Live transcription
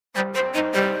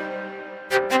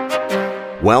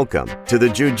Welcome to the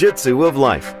Jiu-Jitsu of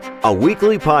Life, a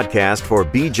weekly podcast for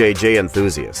BJJ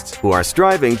enthusiasts who are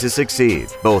striving to succeed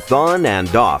both on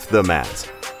and off the mats.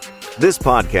 This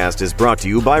podcast is brought to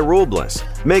you by Rulebliss,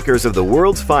 makers of the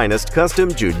world's finest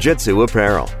custom Jiu-Jitsu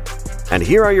apparel. And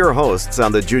here are your hosts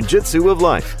on the Jiu-Jitsu of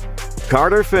Life,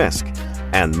 Carter Fisk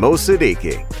and Mo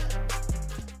Siddiqui.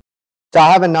 So I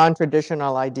have a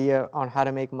non-traditional idea on how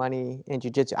to make money in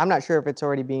Jiu-Jitsu. I'm not sure if it's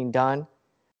already being done,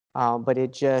 but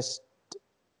it just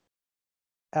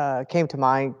came to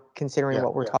mind considering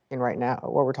what we're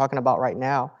talking about right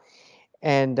now.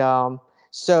 And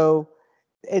so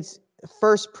it's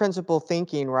first principle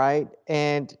thinking, right?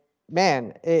 And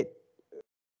man,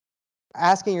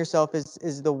 asking yourself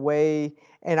is the way.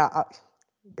 And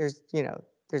there's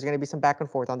going to be some back and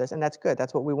forth on this, and that's good.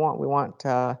 That's what we want. We want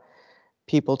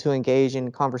people to engage in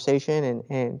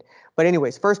conversation but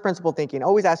anyways, first principle thinking,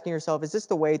 always asking yourself, is this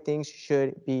the way things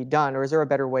should be done, or is there a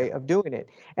better way of doing it?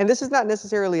 And this is not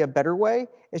necessarily a better way,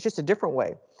 it's just a different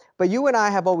way. But you and I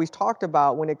have always talked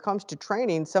about, when it comes to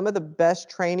training, some of the best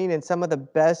training and some of the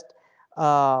best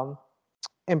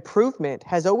improvement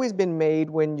has always been made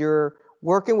when you're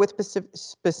working with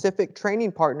specific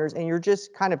training partners and you're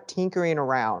just kind of tinkering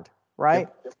around, right?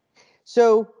 Yep.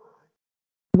 So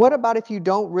what about if you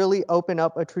don't really open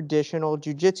up a traditional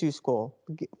jiu-jitsu school?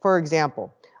 For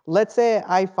example, let's say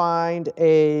I find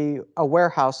a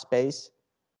warehouse space,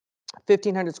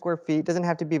 1,500 square feet, doesn't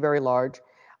have to be very large.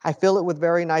 I fill it with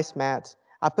very nice mats.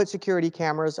 I put security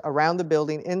cameras around the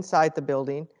building, inside the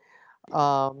building.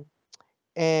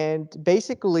 And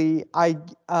basically,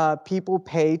 people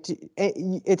pay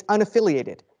it's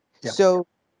unaffiliated. Yep. So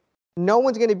no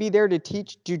one's going to be there to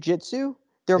teach jiu-jitsu.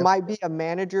 There might be a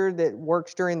manager that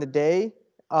works during the day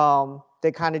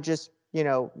that kind of just,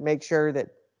 make sure that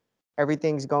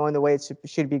everything's going the way it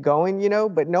should be going,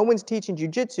 but no one's teaching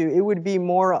jiu-jitsu. It would be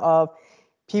more of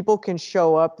people can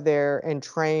show up there and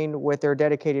train with their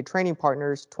dedicated training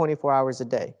partners 24 hours a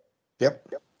day. Yep.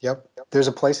 There's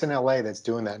a place in LA that's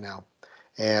doing that now.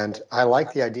 And I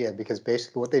like the idea because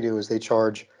basically what they do is they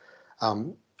charge,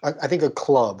 I think a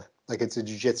club, like it's a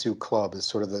jiu-jitsu club is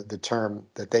sort of the term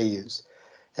that they use.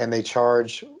 And they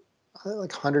charge like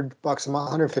 $100 a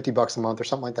month, $150 a month or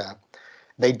something like that.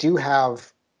 They do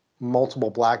have multiple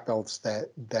black belts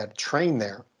that train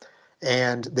there,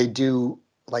 and they do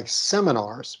like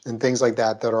seminars and things like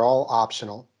that are all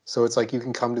optional. So it's like you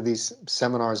can come to these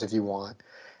seminars if you want,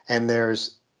 and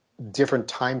there's different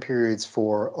time periods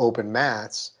for open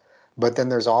mats, but then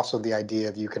there's also the idea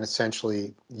of you can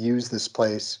essentially use this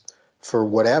place for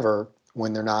whatever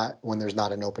when there's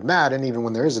not an open mat, and even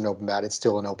when there is an open mat, it's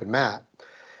still an open mat.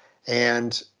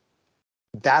 And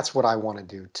that's what I want to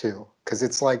do too, because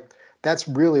it's like, that's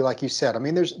really, like you said, I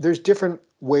mean, there's different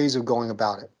ways of going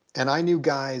about it. And I knew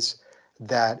guys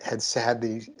that had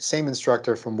the same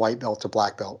instructor from white belt to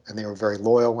black belt, and they were very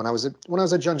loyal. When I was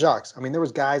at Jean-Jacques, I mean, there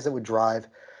was guys that would drive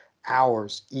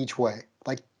hours each way.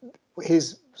 Like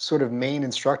his sort of main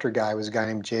instructor guy was a guy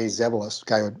named Jay Zebelis, a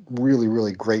guy with really,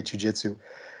 really great jiu-jitsu.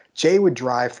 Jay would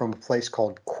drive from a place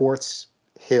called Quartz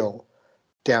Hill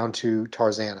down to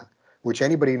Tarzana, which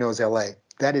anybody who knows LA,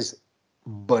 that is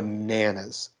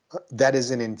bananas. That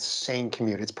is an insane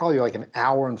commute. It's probably like an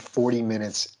hour and 40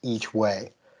 minutes each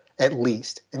way, at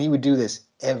least. And he would do this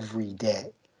every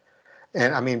day.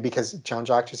 And I mean, because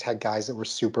Jean-Jacques just had guys that were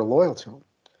super loyal to him.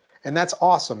 And that's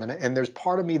awesome. And there's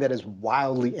part of me that is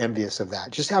wildly envious of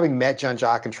that. Just having met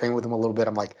Jean-Jacques and trained with him a little bit,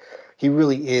 I'm like, he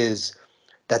really is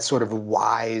that sort of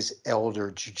wise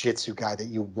elder jiu-jitsu guy that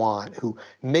you want, who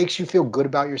makes you feel good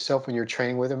about yourself when you're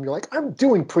training with him. You're like, I'm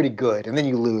doing pretty good. And then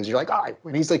you lose. You're like, all right.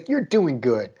 And he's like, you're doing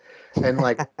good. And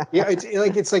like, yeah,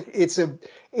 it's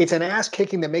an ass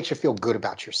kicking that makes you feel good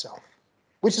about yourself,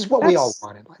 which is what we all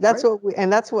want in life.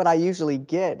 That's what I usually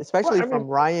get, especially from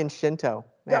Ryan Shinto.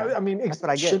 Man, yeah, I mean, that's what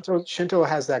I get. Shinto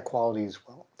has that quality as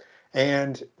well.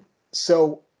 And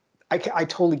so I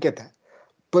totally get that.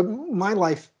 But my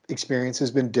life experience has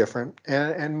been different,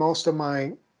 and most of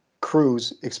my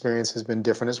crew's experience has been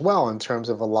different as well, in terms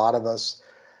of a lot of us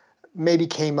maybe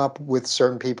came up with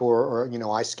certain people, or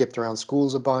I skipped around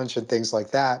schools a bunch and things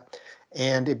like that,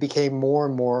 and it became more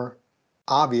and more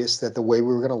obvious that the way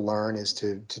we were going to learn is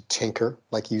to tinker,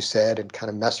 like you said, and kind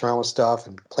of mess around with stuff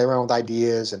and play around with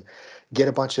ideas and get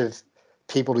a bunch of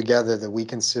people together that we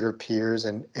consider peers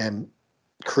and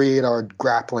create our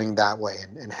grappling that way,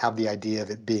 and have the idea of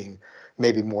it being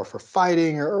maybe more for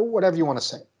fighting or whatever you want to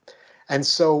say. And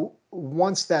so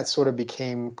once that sort of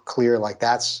became clear, like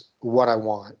that's what I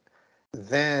want,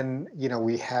 then,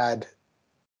 we had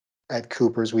at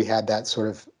Cooper's, we had that sort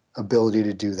of ability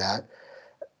to do that.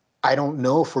 I don't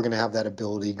know if we're going to have that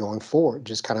ability going forward.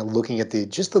 Just kind of looking at the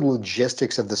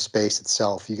logistics of the space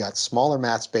itself. You got smaller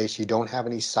mat space, you don't have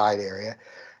any side area,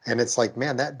 and it's like,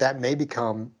 man, that may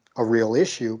become a real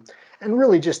issue. And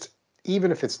really, just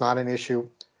even if it's not an issue,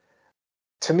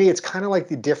 to me, it's kind of like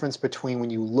the difference between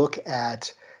when you look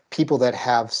at people that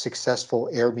have successful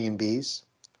Airbnbs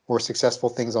or successful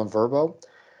things on Vrbo.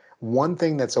 One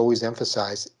thing that's always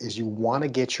emphasized is you want to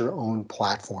get your own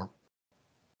platform.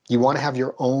 You want to have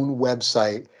your own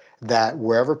website that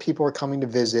wherever people are coming to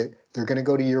visit, they're going to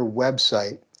go to your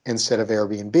website instead of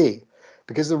Airbnb.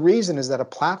 Because the reason is that a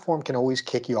platform can always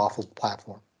kick you off of the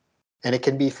platform. And it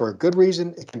can be for a good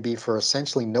reason, it can be for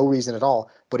essentially no reason at all,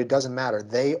 but it doesn't matter.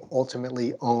 They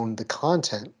ultimately own the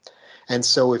content. And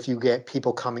so if you get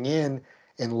people coming in,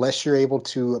 unless you're able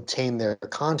to obtain their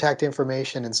contact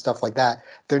information and stuff like that,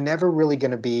 they're never really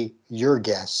going to be your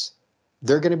guests.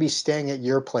 They're going to be staying at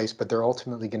your place, but they're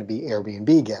ultimately going to be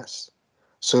Airbnb guests.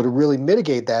 So to really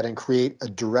mitigate that and create a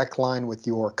direct line with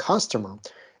your customer,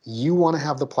 you want to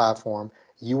have the platform,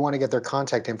 you want to get their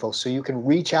contact info so you can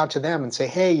reach out to them and say,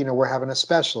 hey, we're having a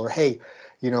special, or hey,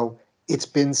 it's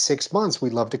been 6 months.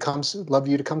 We'd love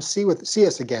you to come see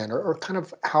us again, or kind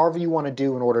of however you want to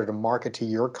do in order to market to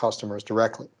your customers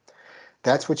directly.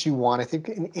 That's what you want, I think,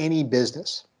 in any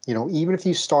business. Even if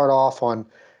you start off on,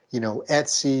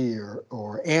 Etsy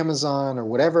or Amazon or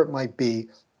whatever it might be,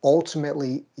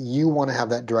 ultimately you want to have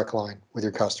that direct line with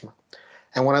your customer.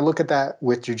 And when I look at that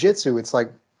with jiu-jitsu, it's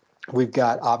like we've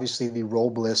got obviously the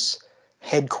Robles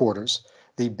headquarters,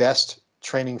 the best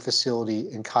training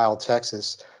facility in Kyle,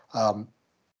 Texas.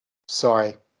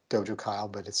 Sorry, Dojo Kyle,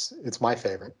 but it's my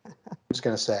favorite. I'm just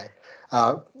gonna say,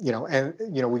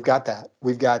 we've got that.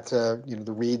 We've got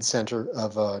the Reed Center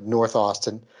of North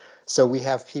Austin. So we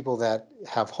have people that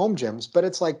have home gyms, but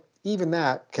it's like even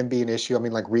that can be an issue. I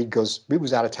mean, like Reed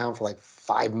was out of town for like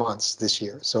 5 months this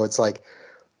year, so it's like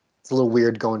it's a little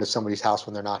weird going to somebody's house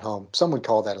when they're not home. Some would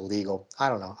call that illegal. I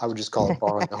don't know. I would just call it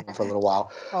borrowing a home for a little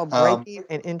while. Oh, breaking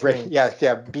and entering.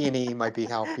 Yeah, B&E might be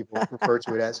how people refer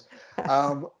to it as.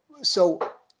 So,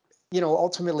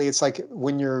 ultimately it's like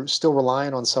when you're still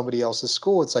relying on somebody else's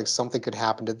school, it's like something could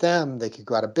happen to them. They could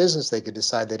go out of business. They could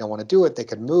decide they don't want to do it. They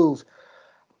could move.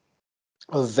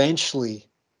 Eventually,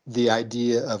 the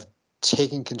idea of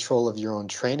taking control of your own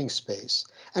training space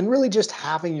and really just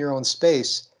having your own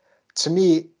space, to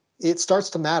me, it starts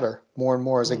to matter more and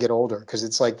more as I get older, because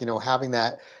it's like, having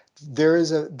that, there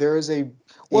is a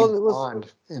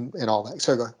bond in all that.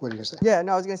 So go ahead. What are you gonna say? Yeah,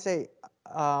 no, I was gonna say,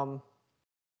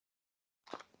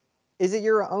 is it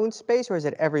your own space or is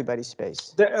it everybody's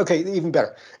space? Okay, even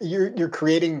better. You're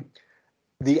creating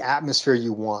the atmosphere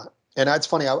you want. And it's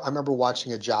funny, I remember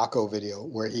watching a Jocko video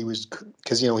where he was,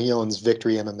 because he owns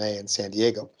Victory MMA in San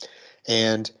Diego.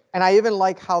 And I even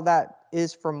like how that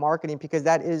is for marketing, because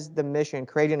that is the mission,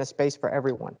 creating a space for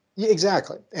everyone. Yeah,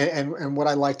 exactly. And what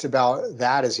I liked about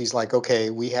that is he's like, okay,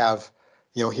 we have,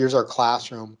 here's our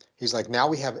classroom. He's like, now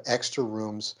we have extra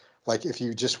rooms. Like if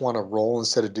you just want to roll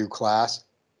instead of do class,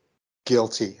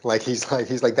 guilty. Like he's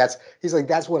like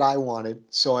that's what I wanted,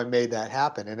 so I made that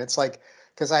happen. And it's like,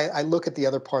 because I look at the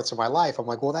other parts of my life, I'm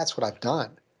like, well, that's what I've done.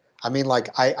 I mean, like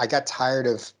I got tired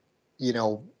of,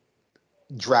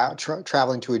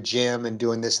 traveling to a gym and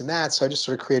doing this and that, so I just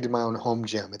sort of created my own home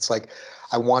gym. It's like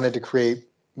I wanted to create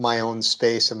my own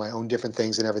space and my own different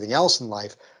things and everything else in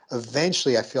life.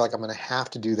 Eventually, I feel like I'm going to have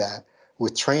to do that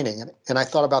with training. And I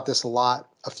thought about this a lot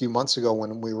a few months ago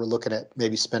when we were looking at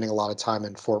maybe spending a lot of time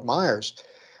in Fort Myers.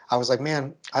 I was like,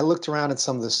 man, I looked around at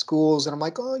some of the schools and I'm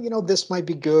like, oh, this might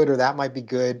be good or that might be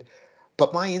good.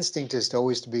 But my instinct is to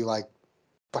always to be like,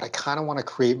 but I kind of want to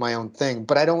create my own thing.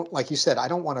 But I don't, like you said, I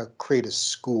don't want to create a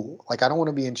school. Like I don't want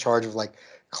to be in charge of like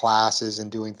classes and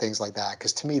doing things like that.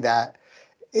 Because to me, that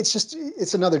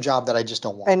it's another job that I just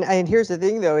don't want. And here's the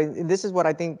thing though, and this is what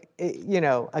I think,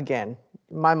 again,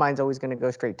 my mind's always going to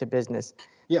go straight to business.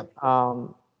 Yeah.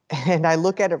 And I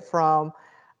look at it from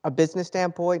a business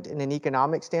standpoint and an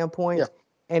economic standpoint. Yeah.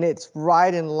 And it's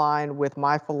right in line with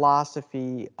my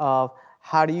philosophy of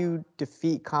how do you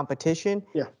defeat competition?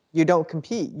 Yeah. You don't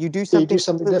compete. You do something,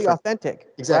 completely different. Authentic.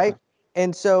 Exactly. Right?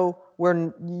 And so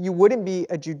you wouldn't be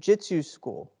a jiu-jitsu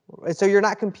school. So you're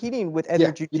not competing with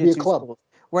other jiu-jitsu schools.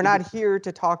 We're not here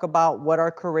to talk about what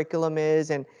our curriculum is,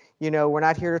 and we're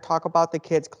not here to talk about the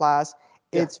kids class.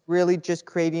 Yeah. It's really just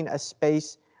creating a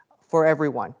space for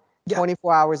everyone,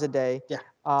 24 hours a day. Yeah.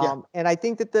 And I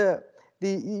think that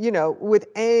with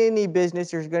any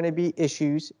business, there's going to be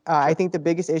issues. I think the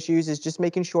biggest issues is just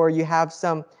making sure you have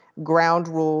some ground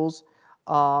rules,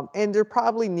 and there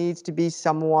probably needs to be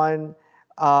someone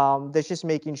that's just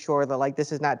making sure that like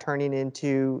this is not turning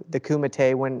into the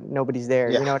Kumite when nobody's there.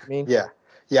 Yeah. You know what I mean? Yeah.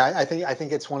 Yeah. I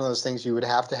think it's one of those things you would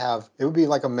have to have. It would be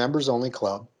like a members only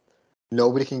club.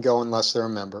 Nobody can go unless they're a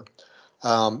member.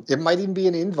 It might even be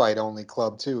an invite only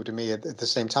club too, to me at the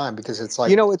same time, because it's like,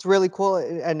 You know, it's really cool.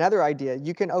 Another idea,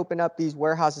 you can open up these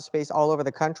warehouses space all over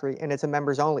the country and it's a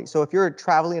members only. So if you're a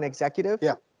traveling executive,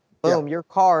 yeah, yeah, boom, your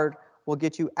card will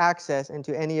get you access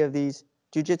into any of these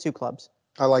jujitsu clubs.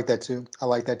 I like that too. I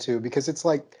like that too, because it's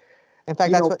like, In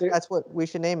fact, you know, that's what we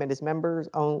should name it is member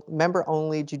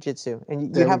only jujitsu. And you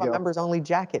there we have a go. members only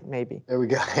jacket maybe. There we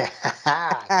go. Nice.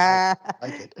 I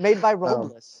like it. Made by Um,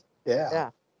 Roadless. yeah, Yeah.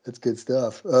 that's good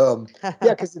stuff. Yeah,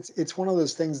 because it's one of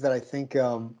those things that I think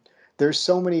there's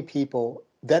so many people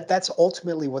that's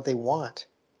ultimately what they want.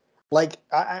 Like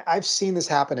I've seen this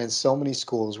happen in so many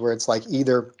schools where it's like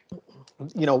either,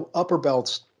 upper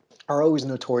belts are always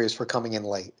notorious for coming in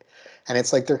late. And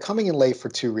it's like they're coming in late for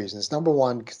two reasons. Number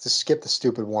one, to skip the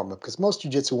stupid warm up, because most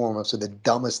jujitsu warm ups are the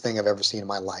dumbest thing I've ever seen in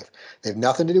my life. They have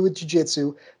nothing to do with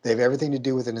jujitsu. They have everything to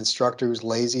do with an instructor who's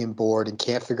lazy and bored and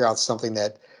can't figure out something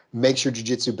that makes your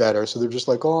jujitsu better. So they're just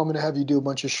like, oh, I'm going to have you do a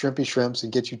bunch of shrimpy shrimps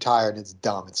and get you tired. It's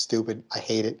dumb. It's stupid. I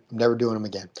hate it. I'm never doing them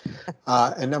again.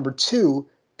 And number two,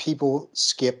 people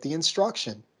skip the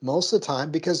instruction most of the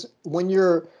time because when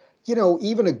you're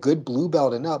even a good blue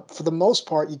belt and up, for the most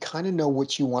part, you kind of know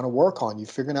what you want to work on. You're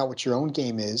figuring out what your own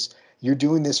game is. You're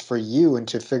doing this for you and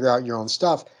to figure out your own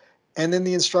stuff. And then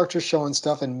the instructor's showing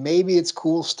stuff, and maybe it's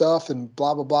cool stuff and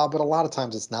blah, blah, blah. But a lot of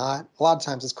times it's not. A lot of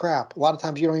times it's crap. A lot of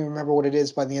times you don't even remember what it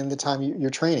is by the end of the time you're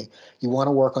training. You want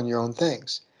to work on your own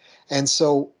things. And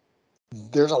so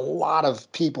there's a lot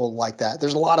of people like that.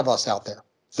 There's a lot of us out there.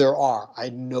 There are. I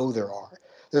know there are.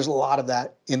 There's a lot of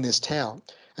that in this town.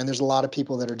 And there's a lot of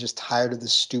people that are just tired of the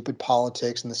stupid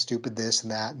politics and the stupid this and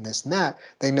that and this and that.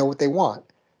 They know what they want.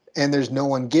 And there's no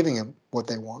one giving them what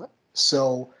they want.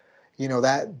 So,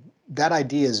 that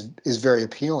idea is very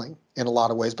appealing in a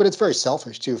lot of ways, but it's very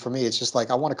selfish too. For me, it's just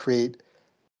like I want to create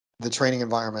the training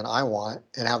environment I want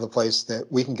and have the place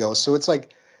that we can go. So it's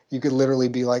like you could literally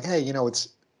be like, hey,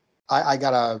 I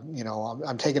gotta,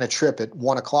 I'm taking a trip at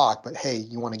 1 o'clock, but hey,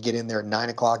 you want to get in there at 9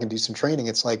 o'clock and do some training?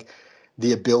 It's like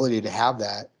the ability to have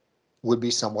that would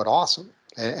be somewhat awesome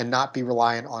and not be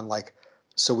reliant on like,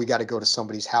 so we got to go to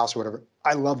somebody's house or whatever.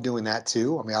 I love doing that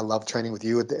too. I mean, I love training with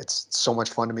you. It's so much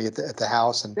fun to me at the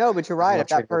house. And No, but you're I right. love If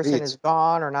that training with person Leeds is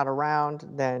gone or not around,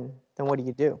 then what do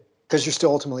you do? because you're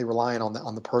still ultimately relying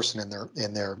on the person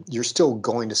you're still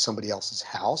going to somebody else's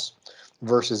house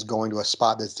versus going to a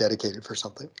spot that's dedicated for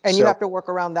something. And you So have to work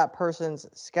around that person's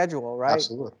schedule, right?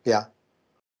 absolutely. Yeah.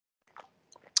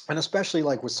 And especially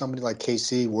like with somebody like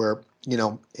KC where,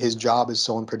 his job is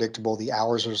so unpredictable, the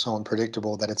hours are so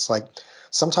unpredictable that it's like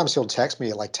sometimes he'll text me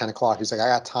at like 10 o'clock. He's like, I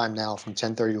got time now from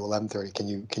 10:30 to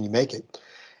 11:30. Can you make it?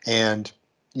 And,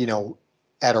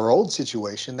 at our old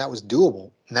situation, that was doable.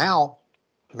 Now,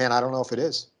 man, I don't know if it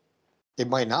is. It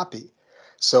might not be.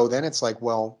 So then it's like,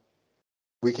 well,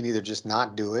 we can either just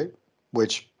not do it,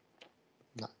 which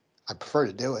I prefer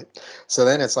to do it. So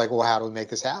then it's like, well, how do we make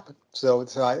this happen?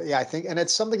 I think, and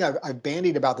it's something I've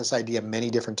bandied about this idea many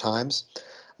different times.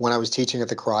 When I was teaching at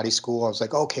the karate school, I was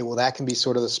like, okay, well, that can be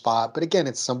sort of the spot. But again,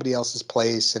 it's somebody else's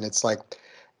place. And it's like,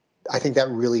 I think that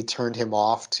really turned him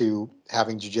off to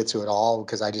having jujitsu at all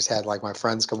because I just had like my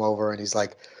friends come over and he's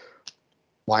like,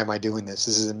 why am I doing this?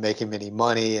 This isn't making me any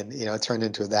money. And, it turned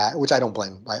into that, which I don't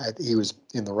blame him. He was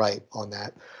in the right on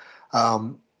that.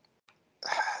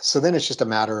 So then it's just a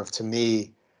matter of, to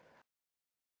me,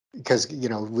 because,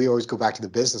 we always go back to the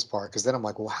business part, because then I'm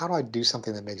like, well, how do I do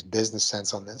something that makes business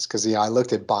sense on this? Because, I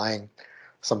looked at buying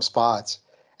some spots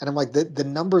and I'm like, the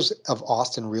numbers of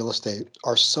Austin real estate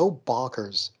are so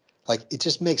bonkers. Like, it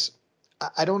just makes,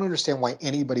 I don't understand why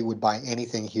anybody would buy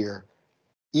anything here,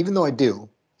 even though I do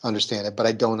understand it, but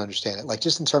I don't understand it. Like,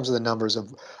 just in terms of the numbers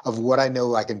of what I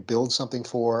know I can build something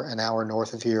for an hour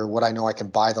north of here, what I know I can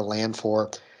buy the land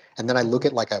for. And then I look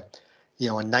at like a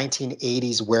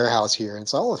 1980s warehouse here and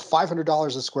it's, oh, it's $500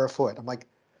 a square foot. I'm like,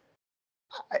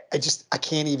 I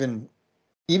can't even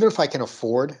if I can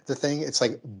afford the thing, it's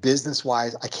like business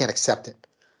wise, I can't accept it.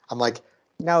 I'm like,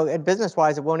 No, and business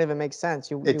wise, it won't even make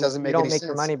sense. it doesn't You make don't any make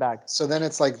your sense. money back. So then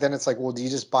it's like, well, do you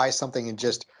just buy something and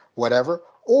just whatever?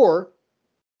 Or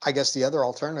I guess the other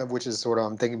alternative, which is sort of,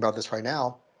 I'm thinking about this right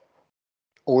now,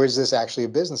 or is this actually a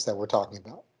business that we're talking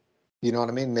about? You know what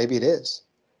I mean? Maybe it is.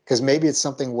 Because maybe it's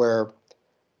something where,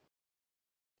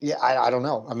 yeah, I don't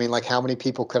know. I mean, like how many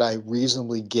people could I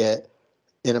reasonably get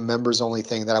in a members only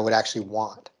thing that I would actually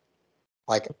want?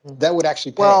 Like that would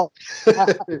actually pay. Well,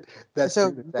 That's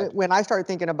so that. when I started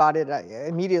thinking about it, I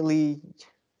immediately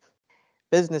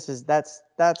businesses, that's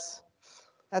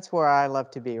where I love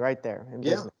to be, right there in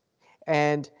Yeah. business.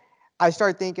 And I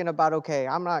start thinking about, okay,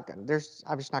 I'm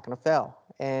just not gonna fail.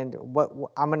 And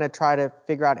I'm gonna try to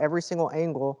figure out every single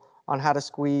angle on how to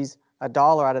squeeze a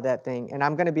dollar out of that thing, and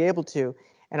I'm gonna be able to.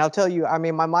 And I'll tell you, I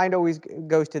mean, my mind always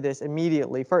goes to this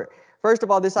immediately. First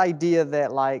of all, this idea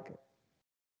that like,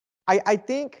 I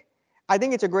think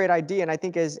it's a great idea, and I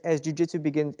think as jiu-jitsu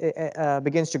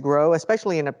begins to grow,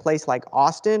 especially in a place like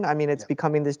Austin, I mean, it's Yeah.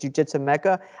 becoming this jiu-jitsu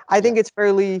mecca. I think Yeah. it's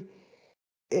fairly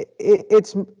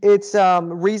it's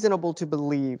reasonable to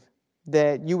believe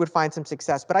that you would find some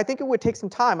success, but I think it would take some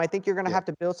time. I think you're going to Yeah. have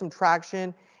to build some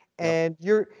traction, Yep.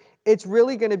 and it's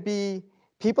really going to be,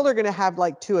 people are going to have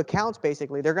like two accounts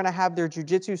basically. They're going to have their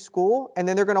jiu-jitsu school, and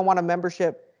then they're going to want a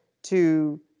membership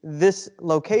to this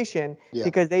location Yeah.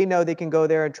 because they know they can go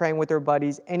there and train with their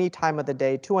buddies any time of the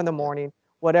day, 2 in the Yeah. morning,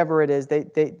 whatever it is,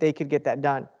 they could get that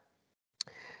done.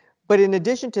 But in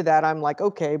addition to that, I'm like,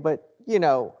 okay, but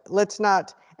let's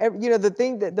not.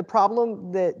 The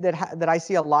problem that I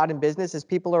see a lot in business is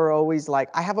people are always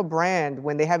like, I have a brand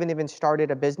when they haven't even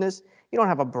started a business. You don't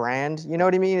have a brand. You know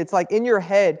what I mean? It's like in your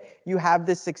head, you have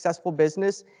this successful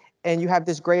business and you have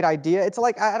this great idea. It's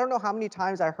like, I don't know how many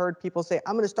times I heard people say,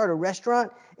 I'm going to start a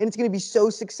restaurant and it's going to be so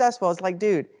successful. It's like,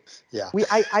 dude, Yeah.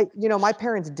 my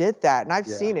parents did that and I've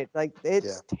Yeah. seen it. Like,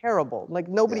 it's terrible. Like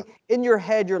nobody Yeah. in your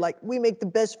head, you're like, we make the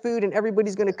best food and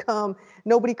everybody's going to come.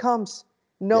 Nobody comes.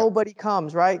 Nobody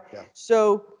comes, right? Yeah.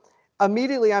 So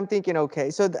immediately I'm thinking,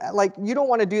 okay, so like you don't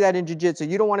want to do that in jiu-jitsu.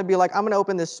 You don't want to be like, I'm going to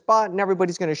open this spot and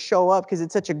everybody's going to show up because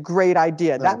it's such a great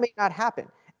idea. No. That may not happen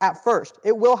at first.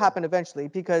 It will happen eventually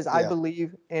because I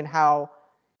believe in how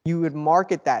you would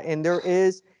market that. And there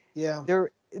is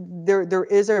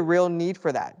a real need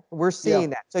for that. We're seeing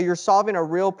that. So you're solving a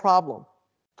real problem.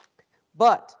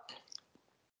 But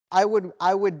I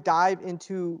would dive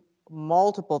into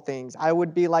multiple things. I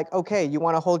would be like, okay, you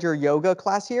want to hold your yoga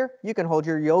class here? You can hold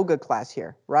your yoga class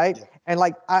here, right? Yeah. And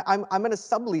like I'm going to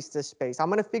sublease this space. I'm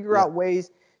going to figure out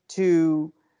ways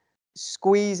to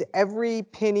squeeze every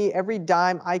penny, every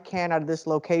dime I can out of this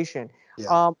location.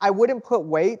 Yeah. I wouldn't put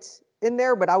weights in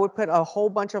there, but I would put a whole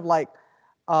bunch of like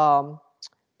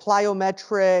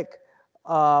plyometric,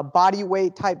 body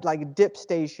weight type, like dip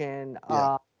station,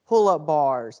 pull-up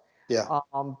bars, Yeah.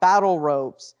 battle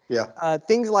ropes,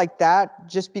 things like that,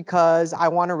 just because I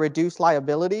want to reduce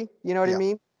liability. You know what I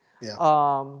mean? Yeah.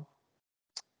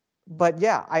 But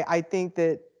yeah, I think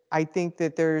that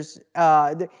there's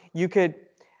you could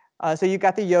so you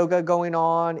got the yoga going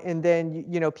on, and then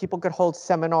people could hold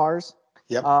seminars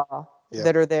Yep.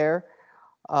 that are there.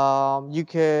 You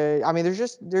could, I mean,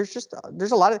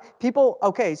 there's a lot of people.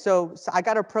 Okay, so I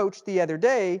got approached the other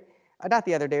day, not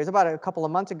the other day, it was about a couple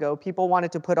of months ago. People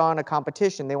wanted to put on a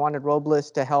competition. They wanted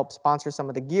Robles to help sponsor some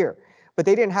of the gear, but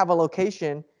they didn't have a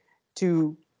location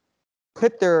to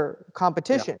put their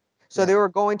competition. So they were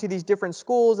going to these different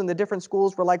schools, and the different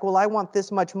schools were like, well, I want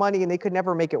this much money, and they could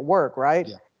never make it work, right?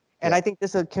 And I think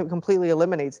this completely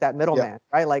eliminates that middleman,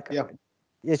 right? Like,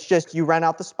 it's just you rent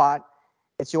out the spot,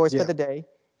 it's yours for the day,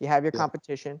 you have your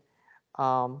competition.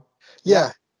 I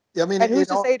mean, And who's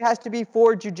to say it has to be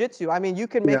for jiu-jitsu? I mean, you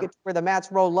can make it where the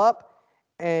mats roll up,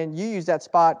 and you use that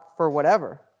spot for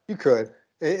whatever. You could.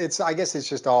 I guess it's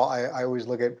just all, I always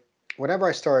look at, whenever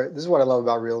I start, this is what I love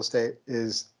about real estate,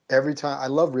 is every time, I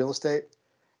love real estate,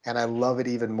 and I love it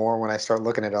even more when I start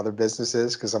looking at other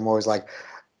businesses, because I'm always like,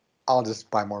 I'll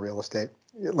just buy more real estate.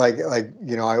 I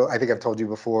think I've told you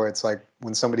before, it's like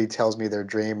when somebody tells me their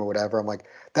dream or whatever, I'm like,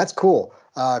 that's cool.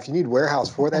 If you need warehouse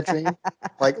for that dream,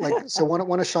 so one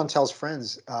of Chantel's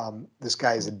friends, this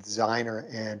guy is a designer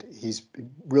and he's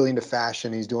really into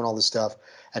fashion. He's doing all this stuff.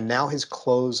 And now his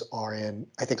clothes are in,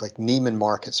 I think like Neiman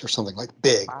Marcus or something, like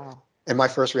big. Wow. And my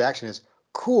first reaction is,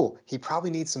 cool. He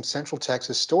probably needs some Central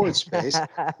Texas storage space.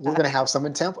 We're going to have some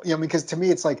in Temple, because to me,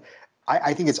 it's like,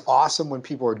 I think it's awesome when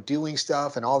people are doing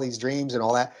stuff and all these dreams and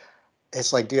all that.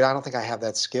 It's like, dude, I don't think I have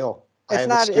that skill. I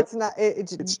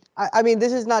mean,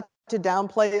 this is not to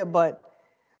downplay it, but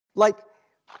like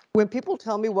when people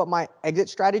tell me what my exit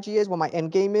strategy is, what my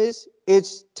end game is,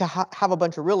 it's to have a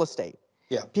bunch of real estate.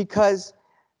 Yeah. Because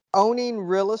owning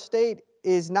real estate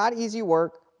is not easy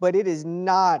work, but it is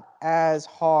not as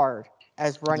hard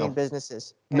as running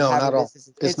businesses. No, not at all.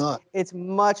 It's not. It's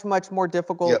much, much more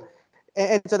difficult. Yep.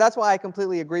 And so that's why I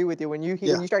completely agree with you. When you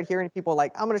start hearing people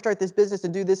like, I'm going to start this business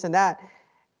and do this and that,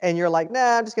 and you're like,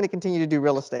 nah, I'm just going to continue to do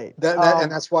real estate. And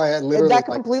that's why I literally, that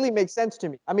completely makes sense to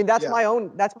me. I mean, that's my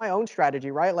own strategy,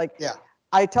 right? Like,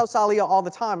 I tell Salia all the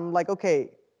time, I'm like,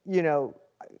 okay,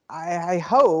 I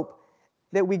hope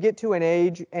that we get to an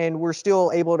age and we're still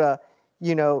able to,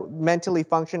 mentally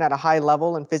function at a high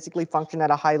level and physically function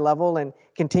at a high level and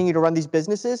continue to run these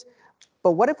businesses.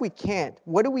 But what if we can't?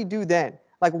 What do we do then?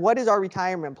 Like, what is our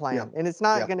retirement plan? Yeah. And it's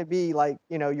not Yeah. going to be like,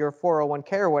 your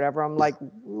 401k or whatever. I'm like,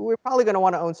 we're probably going to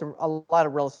want to own a lot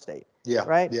of real estate. Yeah.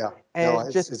 Right. Yeah. No,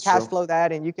 And just it's cash true. flow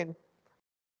that, and you can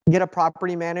get a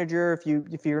property manager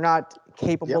if you're not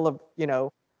capable of,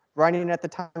 running at the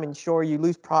time, and sure, you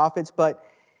lose profits, but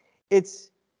it's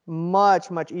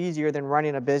much easier than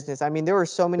running a business. I mean, there are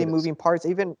so many It is. moving parts,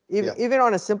 even Yeah.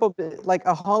 on a simple like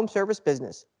a home service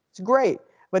business. It's great,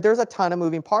 but there's a ton of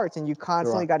moving parts, and you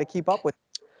constantly got to keep up with.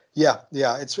 Yeah.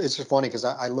 Yeah. It's just funny because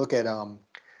I look at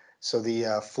so the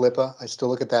Flippa, I still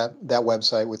look at that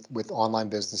website with online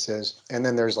businesses, and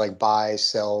then there's like buy,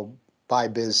 sell, buy,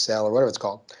 biz, sell, or whatever it's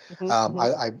called.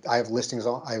 I have listings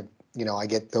on. I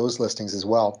get those listings as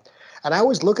well, and I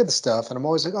always look at the stuff, and I'm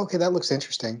always like, okay, that looks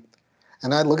interesting,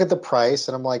 and I look at the price,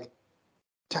 and I'm like,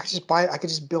 I could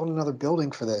just build another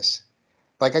building for this.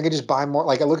 Like I could just buy more.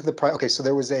 Like I look at the price. Okay, so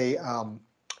there was a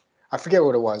I forget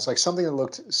what it was, like something that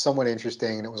looked somewhat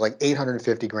interesting, and it was like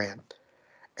 850 grand.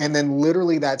 And then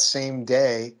literally that same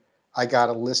day, I got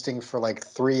a listing for like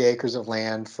 3 acres of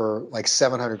land for like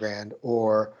 700 grand,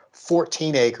 or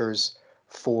 14 acres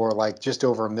for like just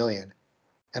over $1 million.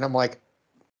 And I'm like,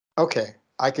 okay,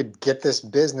 I could get this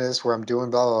business where I'm doing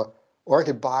blah, blah, blah, or I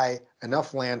could buy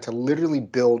enough land to literally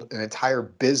build an entire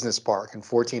business park in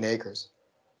 14 acres.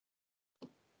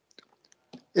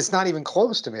 It's not even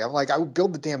close to me. I'm like, I would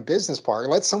build the damn business park.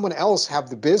 Let someone else have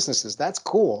the businesses. That's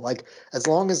cool. Like, as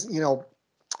long as,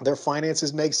 their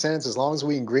finances make sense, as long as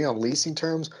we agree on leasing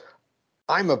terms,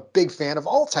 I'm a big fan of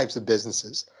all types of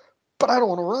businesses, but I don't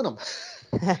want to run them.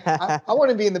 I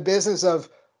want to be in the business of,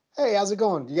 hey, how's it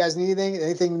going? You guys need anything?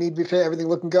 Anything need to be fit? Everything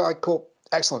looking good? All right, cool.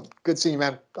 Excellent. Good seeing you,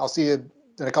 man. I'll see you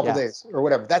in a couple days or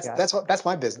whatever. That's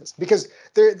my business, because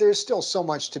there's still so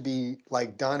much to be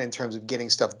like done in terms of getting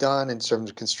stuff done, in terms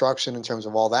of construction, in terms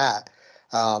of all that.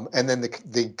 And then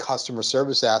the customer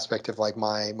service aspect of like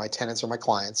my tenants or my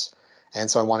clients. And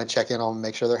so I want to check in on them,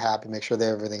 make sure they're happy, make sure they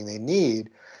have everything they need.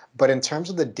 But in terms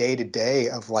of the day to day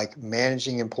of like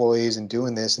managing employees and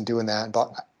doing this and doing that,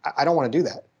 I don't want to do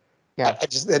that. Yeah.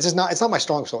 It's not my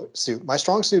strong suit. My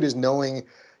strong suit is knowing,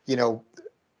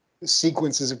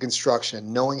 sequences of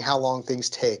construction, knowing how long things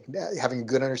take, having a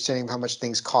good understanding of how much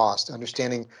things cost,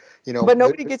 understanding, But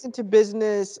nobody gets into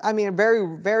business. I mean,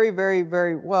 very, very, very,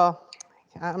 very well.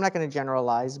 I'm not going to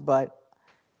generalize, but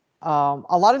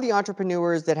a lot of the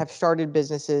entrepreneurs that have started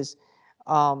businesses,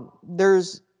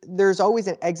 there's always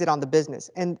an exit on the business,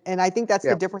 and I think that's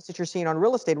the difference that you're seeing on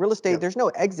real estate. Real estate, there's no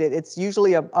exit. It's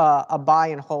usually a buy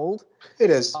and hold.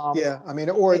 It is, yeah. I mean,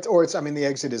 or it's. I mean, the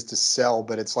exit is to sell,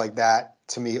 but it's like that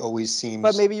to me always seems.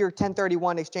 But maybe you're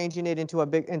 1031 exchanging it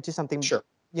into something. Sure.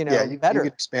 Better. You could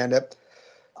expand it.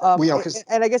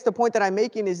 And I guess the point that I'm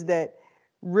making is that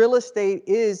real estate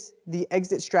is the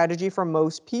exit strategy for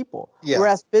most people,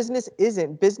 whereas business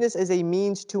isn't. Business is a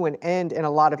means to an end in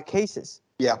a lot of cases.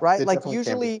 Yeah. Right. Like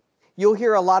usually you'll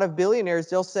hear a lot of billionaires.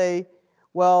 They'll say,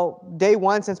 "Well, day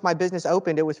one since my business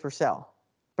opened, it was for sale.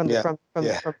 From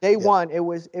day one, it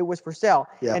was for sale,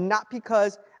 and not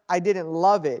because I didn't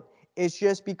love it. It's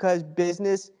just because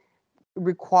business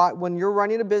when you're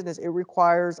running a business, it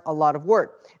requires a lot of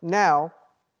work. Now,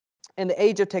 in the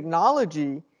age of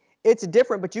technology, it's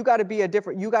different, but you got to be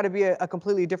a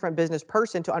completely different business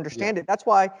person to understand it. That's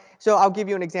why. So I'll give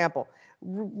you an example.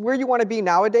 Where you want to be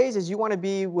nowadays is you want to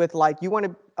be with like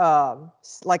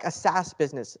like a SaaS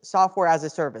business, software as a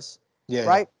service.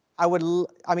 Right. Yeah.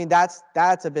 I mean, that's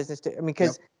a business.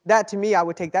 Because that to me, I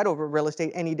would take that over real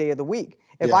estate any day of the week.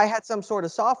 If I had some sort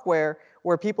of software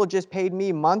where people just paid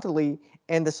me monthly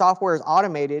and the software is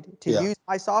automated to use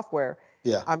my software.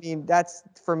 Yeah. I mean,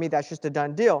 for me, that's just a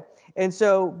done deal. And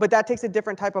so, but that takes a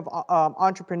different type of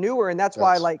entrepreneur. And that's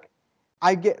why, like,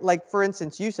 I get, like, for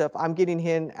instance, Yusuf, I'm getting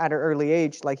him at an early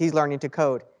age, like he's learning to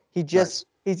code. He just,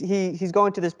 he's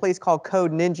going to this place called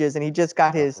Code Ninjas, and he just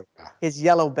got his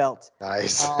yellow belt.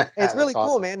 Nice. It's really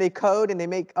cool, man. They code and they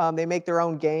make their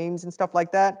own games and stuff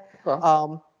like that.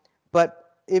 But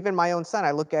even my own son,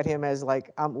 I look at him as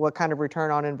like, what kind of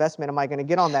return on investment am I going to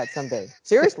get on that someday?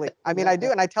 Seriously. I mean, I do.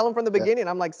 And I tell him from the beginning,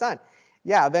 I'm like, son,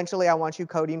 eventually I want you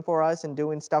coding for us and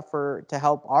doing stuff to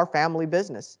help our family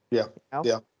business. Yeah.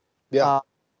 Yeah.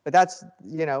 But that's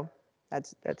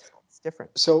it's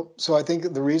different. So I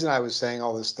think the reason I was saying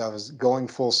all this stuff is going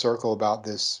full circle about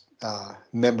this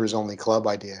members only club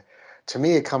idea. To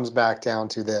me, it comes back down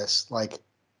to this, like,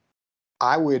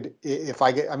 I would,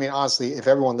 honestly, if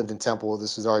everyone lived in Temple,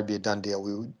 this would already be a done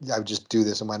deal. I would just do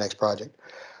this in my next project.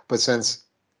 But since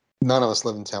none of us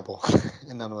live in Temple,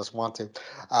 and none of us want to,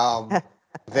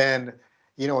 then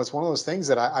it's one of those things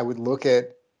that I would look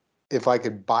at if I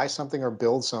could buy something or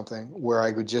build something where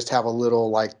I could just have a little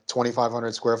like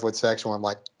 2,500 square foot section where I'm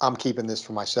like, I'm keeping this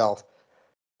for myself.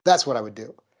 That's what I would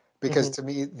do. Because Hmm. to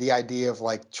me, the idea of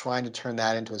like trying to turn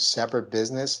that into a separate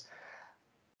business,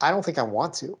 I don't think I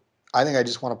want to. I think I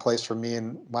just want a place for me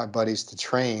and my buddies to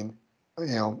train,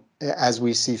 as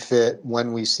we see fit,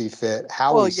 when we see fit,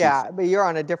 how Well, we see fit. yeah, but you're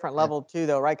on a different Yeah. level too,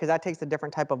 though, right? Because that takes a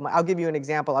different type of. I'll give you an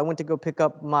example. I went to go pick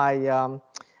up my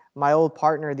old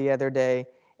partner the other day,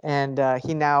 and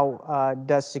he now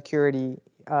does security,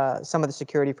 some of the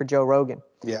security for Joe Rogan,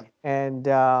 Yeah. and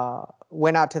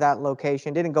went out to that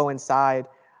location. Didn't go inside,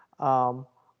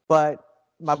 but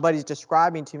my buddy's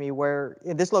describing to me where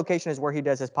in this location is where he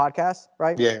does his podcast,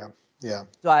 right? Yeah. Yeah.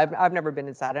 So I've never been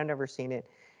inside. I've never seen it,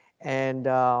 and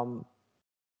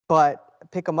but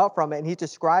pick him up from it, and he's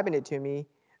describing it to me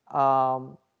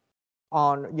um,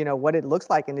 on what it looks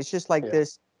like, and it's just like Yeah.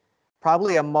 this,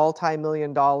 probably a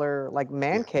multi-million-dollar like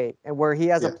man Yeah. cave, and where he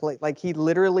has a Yeah. place, like he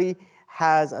literally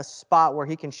has a spot where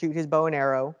he can shoot his bow and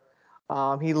arrow.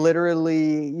 He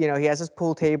literally, he has his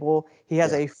pool table. He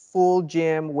has Yeah. a full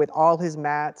gym with all his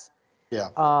mats. Yeah.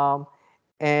 Um,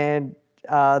 and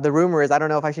the rumor is, I don't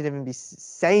know if I should even be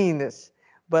saying this,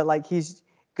 but like he's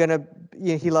gonna,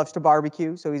 he loves to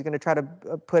barbecue, so he's gonna try to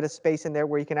put a space in there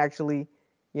where he can actually,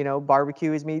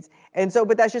 barbecue his meats. And so,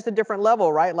 but that's just a different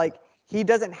level, right? Like he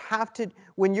doesn't have to.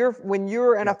 When you're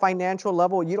at Yeah. a financial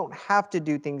level, you don't have to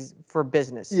do things for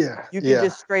business. Yeah. You can Yeah.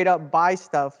 just straight up buy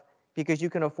stuff because you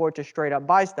can afford to straight up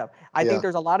buy stuff. I think Yeah.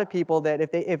 there's a lot of people that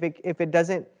if it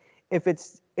doesn't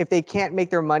if they can't make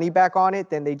their money back on it,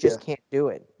 then they Yeah. just can't do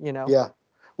it, you know? Yeah.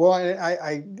 Well,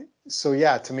 so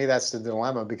yeah, to me, that's the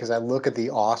dilemma because I look at the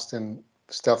Austin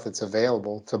stuff that's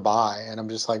available to buy and I'm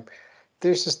just like,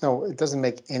 there's just no, it doesn't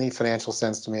make any financial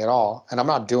sense to me at all. And I'm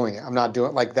not doing it. I'm not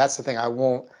doing like, that's the thing.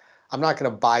 I'm not going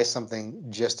to buy something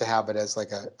just to have it as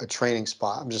like a training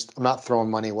spot. I'm not throwing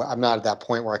money away. I'm not at that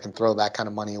point where I can throw that kind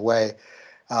of money away,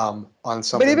 on But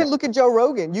something even that, look at Joe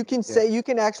Rogan. yeah. You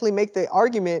can actually make the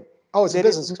argument Oh, it's a that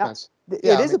it's business not, expense. it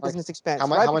Yeah. I is mean, a like business expense, right?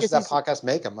 how much Because does that he's podcast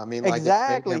make him? I mean, like it's made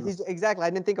exactly, him. I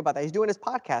didn't think about that. He's doing his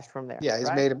podcast from there, Yeah,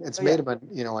 right? it's So yeah. made him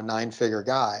a, a nine-figure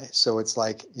guy. So it's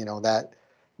like,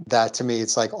 that to me,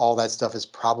 it's like all that stuff is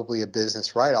probably a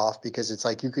business write-off because it's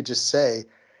like you could just say,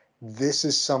 this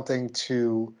is something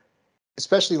to,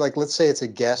 especially like let's say it's a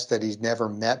guest that he's never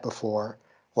met before.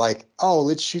 Like, oh,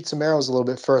 let's shoot some arrows a little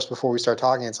bit first before we start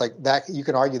talking. It's like that you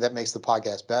can argue that makes the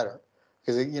podcast better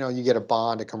because you get a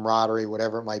bond, a camaraderie,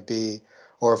 whatever it might be.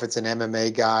 Or if it's an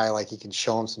MMA guy, like you can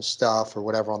show him some stuff or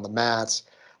whatever on the mats.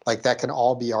 Like that can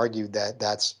all be argued that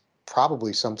that's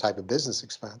probably some type of business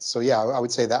expense. So yeah, I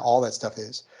would say that all that stuff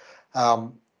is.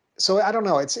 Um, so I don't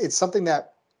know. It's something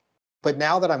that, but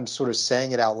now that I'm sort of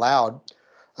saying it out loud,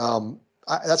 um,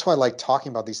 that's why I like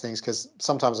talking about these things because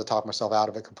sometimes I talk myself out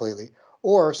of it completely,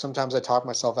 or sometimes I talk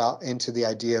myself out into the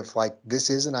idea of like this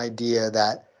is an idea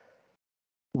that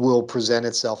will present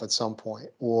itself at some point,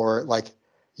 or like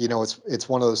it's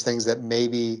one of those things that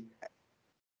maybe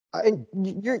I,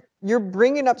 And you're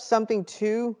bringing up something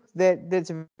too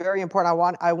that's very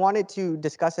important. I wanted to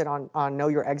discuss it on Know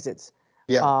Your Exits.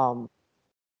 yeah, Um,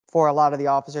 for a lot of the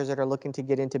officers that are looking to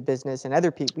get into business and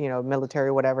other people,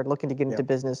 military, whatever, looking to get yeah, into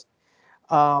business.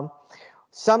 Um,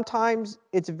 Sometimes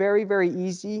it's very, very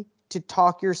easy to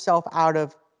talk yourself out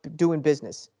of doing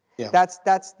business. yeah,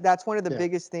 That's one of the yeah,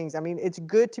 biggest things. I mean, it's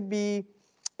good to be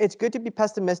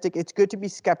pessimistic. It's good to be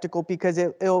skeptical because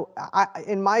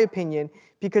in my opinion,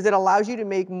 because it allows you to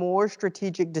make more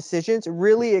strategic decisions.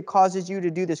 Really, it causes you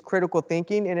to do this critical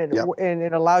thinking, and yeah,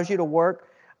 it allows you to work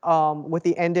with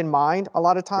the end in mind a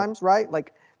lot of yeah. times, right?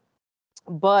 Like,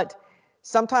 but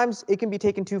sometimes it can be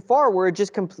taken too far where it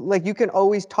just like you can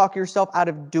always talk yourself out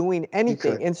of doing You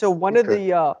anything. could, And so you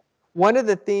could, one of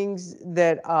the things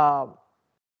that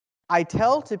I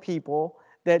tell to people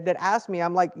that ask me,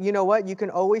 I'm like, you know what? You can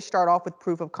always start off with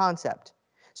proof of concept.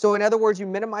 So in other words, you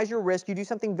minimize your risk. You do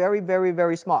something very, very,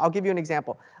 very small. I'll give you an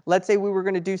example. Let's say we were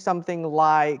going to do something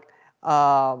like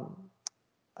um,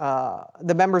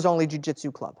 the members only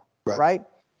jiu-jitsu club, right, right?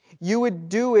 You would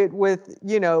do it with,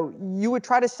 you would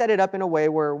try to set it up in a way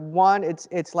where one,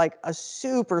 it's like a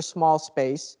super small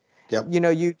space. yep,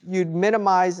 You'd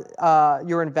minimize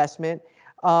your investment.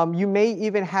 You may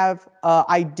even have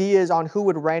ideas on who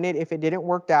would rent it if it didn't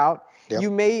work out. yep,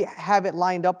 You may have it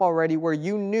lined up already where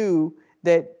you knew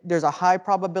that there's a high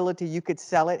probability you could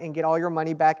sell it and get all your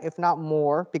money back, if not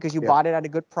more, because you yeah, bought it at a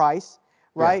good price,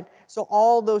 yeah, right? So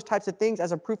all those types of things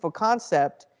as a proof of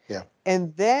concept. yeah,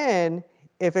 And then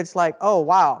if it's like, oh,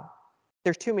 wow,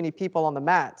 there's too many people on the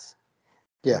mats,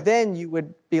 Yeah. then you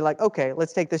would be like, okay,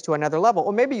 let's take this to another level.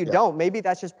 Or maybe you Yeah. don't. Maybe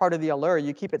that's just part of the allure.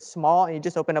 You keep it small and you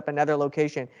just open up another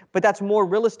location. But that's more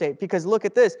real estate, because look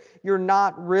at this. You're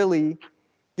not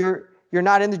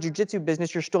not in the jiu-jitsu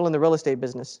business. You're still in the real estate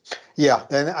business. Yeah.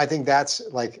 And I think that's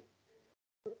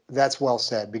well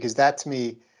said, because that, to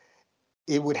me,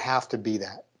 it would have to be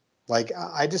that. Like,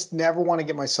 I just never want to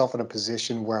get myself in a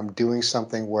position where I'm doing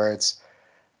something where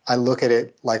I look at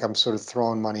it like I'm sort of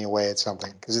throwing money away at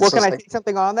something. Because it's Well, can just I like, say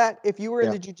something on that? If you were in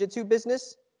yeah, the jiu-jitsu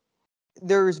business,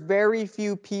 there's very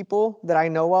few people that I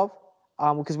know of,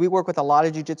 because we work with a lot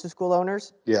of jiu-jitsu school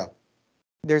owners. yeah,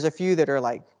 There's a few that are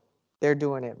like, they're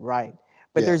doing it right.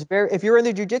 But yeah, if you're in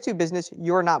the jiu-jitsu business,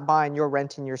 you're not buying, you're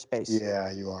renting your space.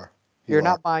 yeah, you are. You're You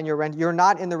are. not buying your rent. You're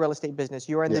not in the real estate business.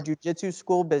 You're in the Yeah, jiu-jitsu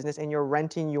school business, and you're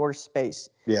renting your space.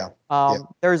 yeah, yeah,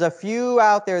 There's a few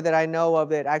out there that I know of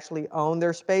that actually own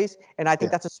their space, and I think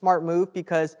yeah, that's a smart move,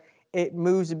 because it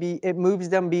moves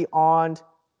them beyond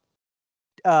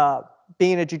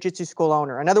being a jiu-jitsu school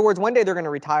owner. In other words, one day they're going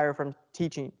to retire from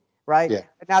teaching, right? yeah,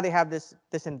 But now they have this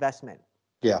investment.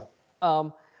 yeah,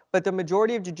 But the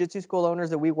majority of jiu-jitsu school owners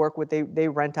that we work with, they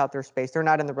rent out their space. They're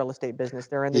not in the real estate business.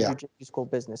 They're in the yeah, jiu-jitsu school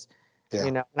business. yeah,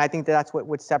 And I think that's what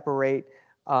would separate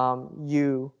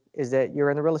you, is that you're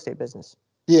in the real estate business.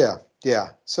 yeah,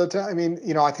 yeah. So, I mean,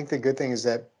 I think the good thing is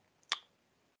that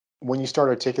when you start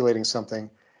articulating something,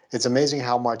 it's amazing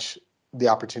how much the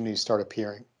opportunities start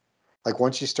appearing. Like,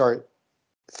 once you start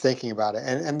thinking about it,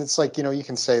 and it's like, you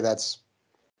can say that's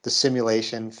the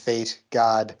simulation, fate,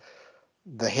 God,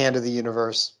 the hand of the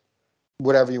universe,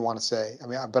 whatever you want to say. I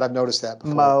mean, but I've noticed that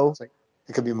before. Mo. It's like,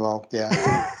 it could be Mo. Yeah,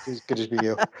 it could just be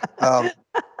you. Um,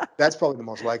 that's probably the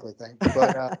most likely thing.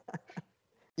 But The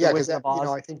yeah, because Wizard of Oz.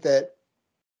 I think that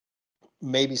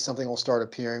maybe something will start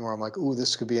appearing where I'm like, ooh,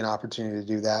 this could be an opportunity to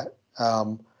do that.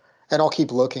 And I'll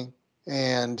keep looking.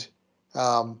 And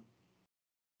um,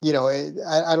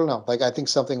 I don't know. Like, I think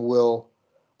something will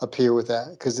appear with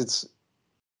that, because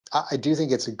I do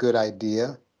think it's a good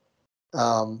idea.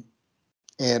 Um,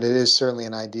 and it is certainly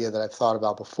an idea that I've thought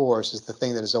about before. It's just the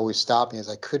thing that has always stopped me is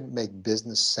I couldn't make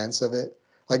business sense of it,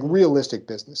 like realistic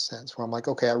business sense, where I'm like,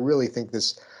 okay, I really think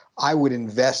I would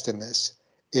invest in this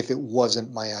if it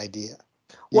wasn't my idea.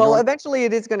 Well, eventually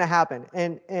it is going to happen,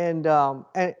 and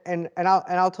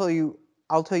I'll tell you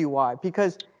why.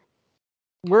 Because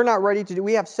we're not ready to do.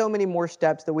 We have so many more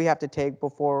steps that we have to take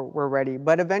before we're ready.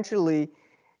 But eventually,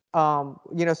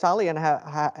 Sally and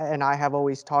I have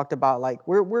always talked about, like,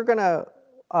 we're gonna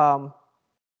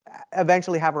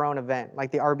eventually have our own event,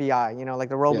 like the RBI, like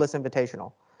the Yeah, Robles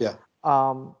Invitational. yeah,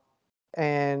 Um,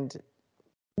 and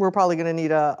we're probably going to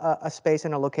need a space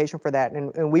and a location for that,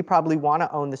 and we probably want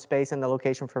to own the space and the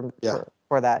location yeah,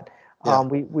 for that. yeah,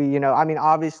 I mean,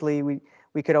 obviously we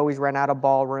could always rent out a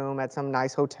ballroom at some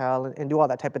nice hotel and do all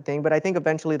that type of thing. But I think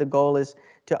eventually the goal is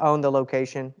to own the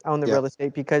location, own the yeah, real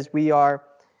estate, because we are,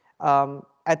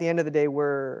 at the end of the day,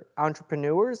 we're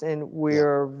entrepreneurs, and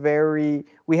yeah,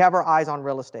 we have our eyes on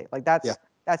real estate. Like, yeah,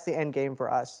 that's the end game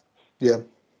for us. yeah,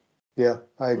 yeah.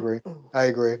 I agree. I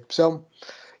agree. So,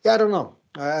 yeah, I don't know.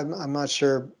 I'm not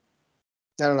sure.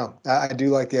 I don't know. I do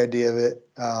like the idea of it,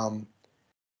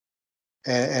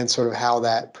 and sort of how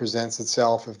that presents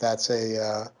itself. If that's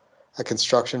a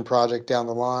construction project down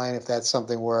the line, if that's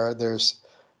something where there's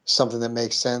something that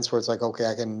makes sense, where it's like, okay,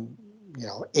 I can,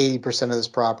 80% of this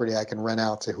property I can rent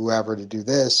out to whoever to do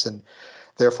this, and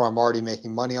therefore I'm already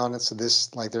making money on it. So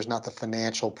this, like, there's not the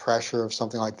financial pressure of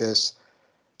something like this,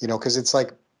 because it's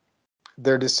like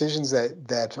there are decisions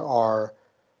that are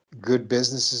good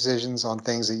business decisions on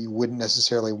things that you wouldn't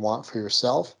necessarily want for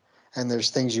yourself. And there's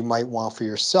things you might want for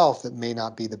yourself that may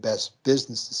not be the best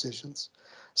business decisions.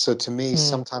 So to me,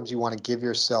 sometimes you want to give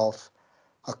yourself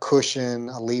a cushion,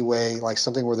 a leeway, like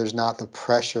something where there's not the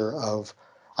pressure of,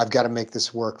 I've got to make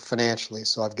this work financially.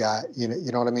 So I've got, you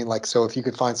know what I mean? Like, so if you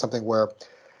could find something where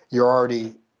you're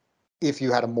already, if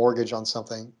you had a mortgage on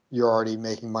something, you're already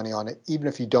making money on it. Even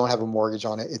if you don't have a mortgage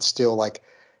on it, it's still like,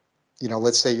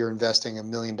 let's say you're investing $1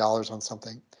 million on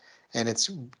something, and it's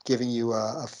giving you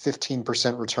a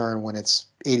 15% return when it's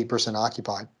 80%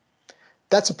 occupied.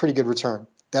 That's a pretty good return.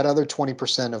 That other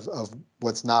 20% of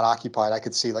what's not occupied, I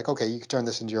could see, like, okay, you could turn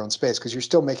this into your own space, because you're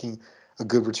still making a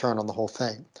good return on the whole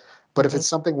thing. But if it's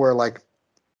something where, like,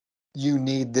 you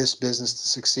need this business to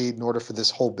succeed in order for this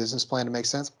whole business plan to make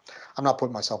sense, I'm not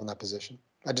putting myself in that position.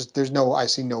 I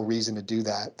see no reason to do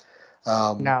that.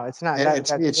 No, it's not. And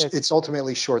it's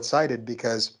ultimately short-sighted,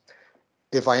 because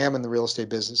if I am in the real estate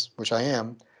business, which I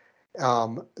am,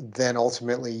 then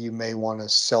ultimately you may want to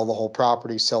sell the whole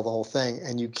property, sell the whole thing,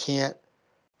 and you can't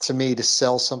to me, to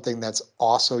sell something that's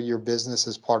also your business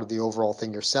as part of the overall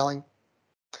thing you're selling,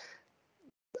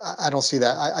 I don't see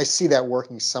that. I see that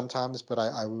working sometimes, but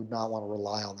I would not want to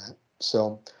rely on that.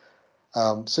 So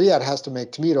yeah, it has to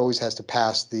make, to me, it always has to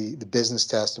pass the business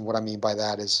test. And what I mean by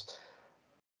that is,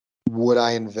 would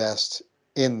I invest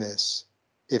in this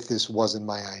if this wasn't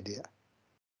my idea?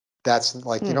 That's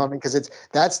like, you know what I mean? Because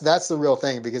that's the real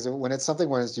thing. Because when it's something,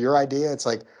 when it's your idea, it's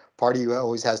like part of you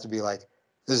always has to be like,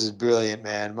 this is brilliant,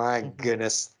 man. My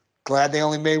goodness. Glad they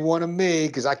only made one of me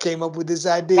because I came up with this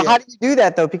idea. Well, how do you do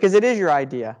that though? Because it is your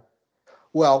idea.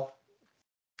 Well,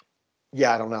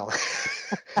 yeah, I don't know.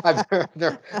 I've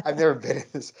never been in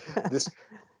this.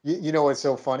 You know what's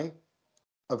so funny?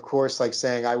 Of course, like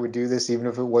saying I would do this even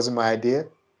if it wasn't my idea.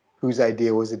 Whose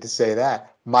idea was it to say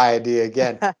that? My idea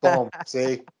again. Boom.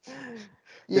 See?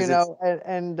 You know,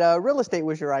 and real estate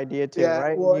was your idea too, Yeah.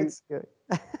 right? Well,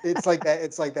 it's like that.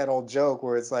 It's like that old joke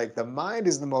where it's like the mind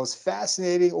is the most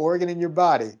fascinating organ in your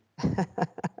body.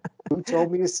 Who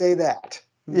told me to say that?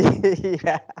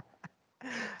 Yeah.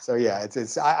 So yeah,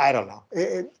 I don't know.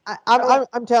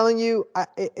 I'm telling you,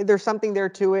 there's something there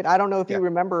to it. I don't know if you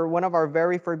remember one of our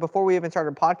very first, before we even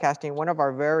started podcasting, one of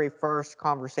our very first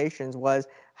conversations was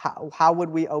how would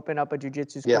we open up a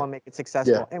jiu-jitsu school and make it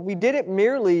successful? And we did it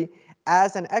merely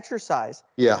as an exercise.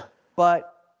 Yeah.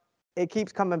 But it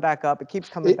keeps coming back up. It keeps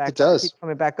coming back up. It does. It keeps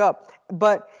coming back up.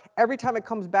 But every time it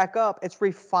comes back up, it's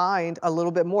refined a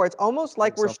little bit more. It's almost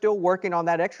like we're still working on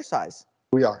that exercise.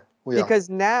 We are. Because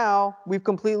now we've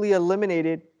completely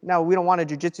eliminated, now we don't want a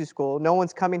jiu-jitsu school. No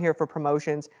one's coming here for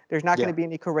promotions. There's not going to be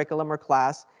any curriculum or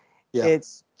class. Yeah.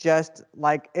 It's just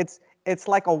like, it's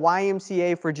like a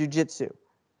YMCA for jiu-jitsu,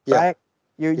 right?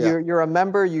 You're a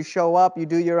member, you show up, you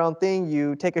do your own thing,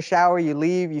 you take a shower, you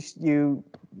leave, you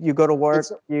go to work.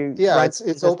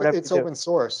 It's open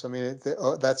source. I mean,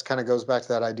 that's kind of goes back to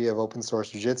that idea of open source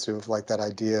jiu-jitsu, of like that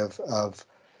idea of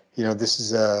this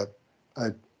is a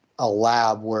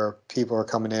lab where people are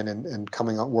coming in and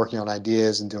working on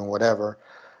ideas and doing whatever.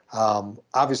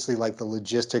 Obviously, like the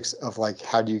logistics of like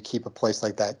how do you keep a place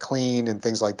like that clean and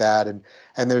things like that, and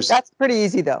that's pretty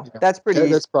easy though. That's pretty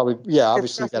easy. That's probably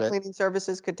obviously got cleaning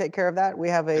services could take care of that. We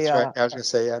have a. That's right. I was gonna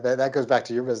say that goes back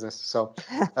to your business. So,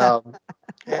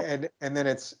 and then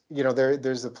it's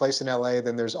there's a place in LA.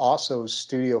 Then there's also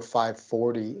Studio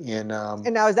 540 in.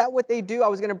 And now is that what they do? I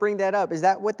was gonna bring that up. Is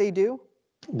that what they do?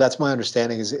 That's my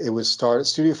understanding. Is it was started.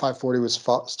 Studio 540 was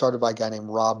started by a guy named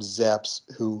Rob Zepps,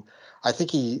 who I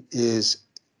think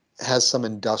has some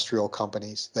industrial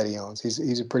companies that he owns.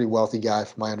 He's a pretty wealthy guy,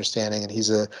 from my understanding, and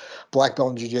he's a black belt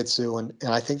in jiu-jitsu, and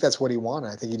I think that's what he wanted.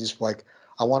 I think he just like,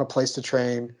 I want a place to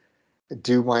train,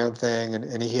 do my own thing,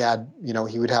 and he had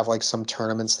he would have like some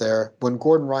tournaments there. When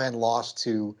Gordon Ryan lost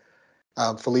to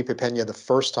Felipe Pena the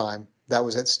first time, that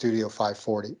was at Studio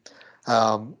 540.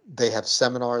 They have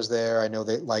seminars there. I know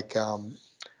they like.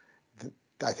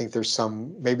 I think there's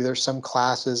some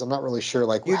classes. I'm not really sure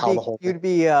like how the whole. You'd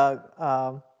be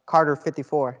Carter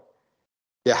 54.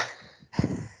 Yeah.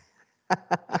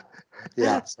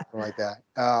 Yeah, something like that.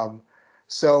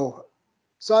 So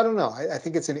I don't know. I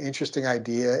think it's an interesting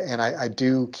idea, and I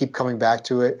do keep coming back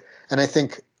to it. And I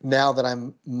think now that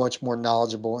I'm much more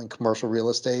knowledgeable in commercial real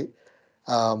estate,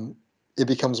 it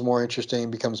becomes more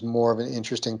interesting, becomes more of an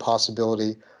interesting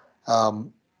possibility.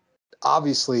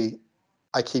 Obviously,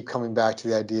 I keep coming back to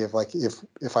the idea of like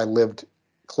if I lived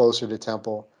closer to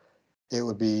Temple, it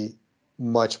would be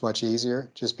much easier,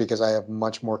 just because I have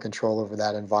much more control over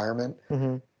that environment.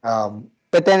 Mm-hmm.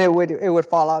 But then it would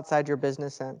fall outside your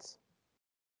business sense.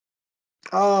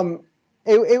 It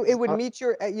would meet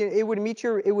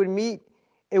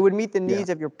the needs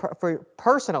of your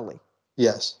personally.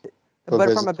 Yes.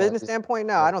 But from a business standpoint,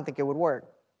 no, I don't think it would work.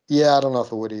 Yeah, I don't know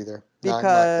if it would either.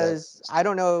 Because I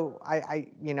don't know. I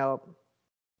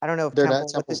don't know if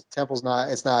Temple's not.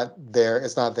 It's not there.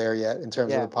 It's not there yet in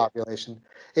terms of the population.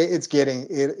 It's getting.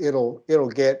 It'll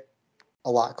get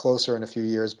a lot closer in a few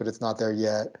years, but it's not there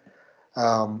yet.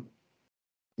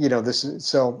 This is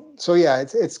so yeah.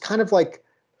 It's kind of like,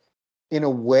 in a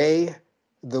way,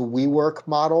 the WeWork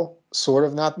model, sort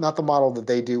of, not the model that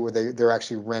they do where they're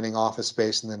actually renting office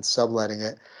space and then subletting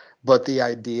it, but the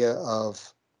idea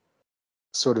of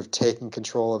sort of taking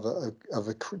control of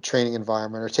a training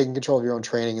environment, or taking control of your own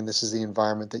training, and this is the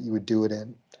environment that you would do it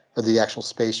in, or the actual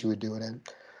space you would do it in.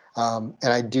 And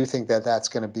I do think that that's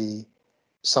going to be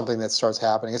something that starts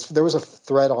happening. There was a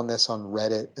thread on this on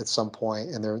Reddit at some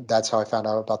point, and that's how I found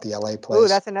out about the LA place. Oh,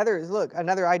 that's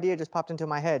another idea just popped into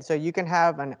my head. So you can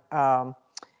have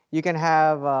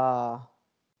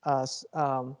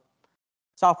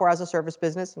software as a service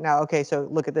business. Now, okay, so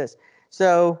look at this.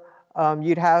 So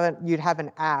you'd have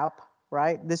an app,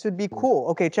 right? This would be cool.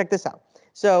 Okay, check this out.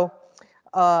 So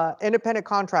independent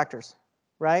contractors,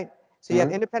 right? So you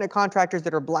have independent contractors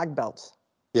that are black belts.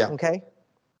 Yeah. Okay.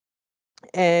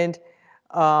 And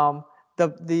you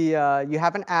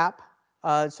have an app.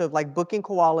 So like Booking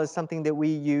Koala is something that we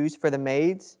use for the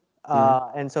maids.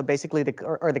 And so basically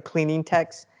the cleaning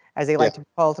techs, as they like to be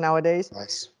called nowadays.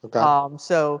 Nice. Okay.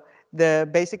 So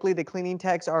basically the cleaning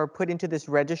techs are put into this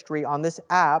registry on this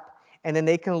app, and then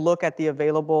they can look at the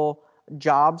available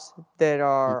jobs that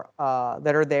are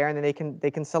there, and then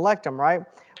they can select them, right?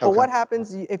 But what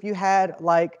happens if you had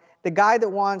like the guy that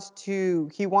wants to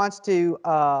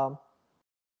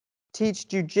teach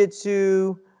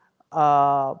jujitsu,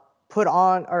 put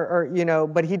on or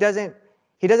but he doesn't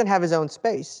have his own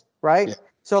space, right? Yeah.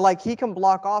 So like he can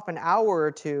block off an hour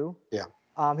or two. Yeah.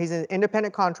 He's an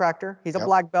independent contractor. He's a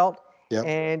black belt, Yep.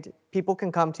 and people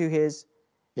can come to his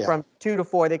from 2 to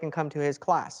 4. They can come to his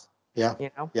class. Yeah. You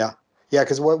know. Yeah. Yeah.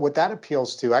 Because what that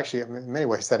appeals to, actually, in many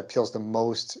ways, that appeals to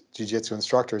most jiu-jitsu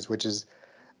instructors, which is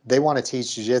they want to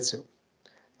teach jiu-jitsu.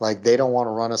 Like they don't want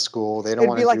to run a school. They don't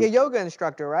want to. It'd be like a yoga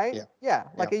instructor, right? Yeah. Yeah,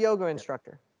 like a yoga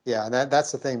instructor. Yeah, and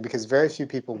that's the thing, because very few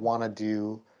people want to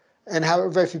do, and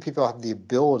very few people have the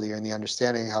ability and the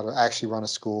understanding how to actually run a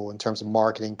school in terms of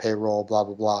marketing, payroll, blah,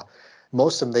 blah, blah.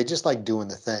 Most of them, they just like doing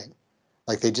the thing.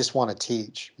 Like they just want to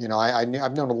teach. You know, I've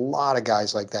known a lot of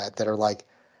guys like that are like,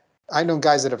 I know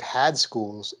guys that have had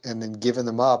schools and then given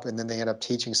them up, and then they end up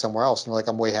teaching somewhere else. And they're like,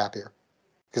 I'm way happier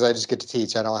because I just get to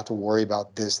teach. I don't have to worry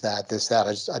about this, that.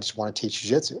 I just want to teach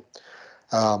jiu-jitsu.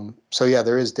 So yeah,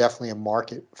 there is definitely a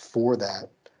market for that.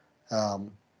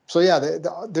 So yeah,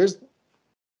 there's,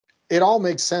 it all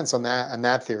makes sense on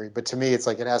that theory, but to me, it's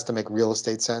like it has to make real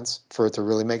estate sense for it to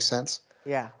really make sense.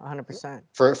 Yeah, 100%.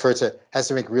 For it has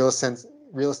to make real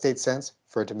estate sense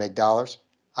for it to make dollars.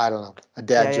 I don't know, a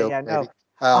dad joke maybe. No.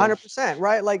 100%,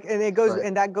 right? Like, and it goes,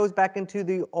 and that goes back into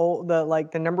the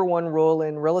number one rule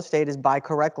in real estate is buy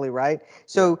correctly, right?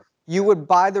 So you would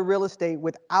buy the real estate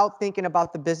without thinking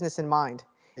about the business in mind.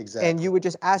 Exactly. And you would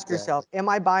just ask yourself, am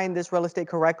I buying this real estate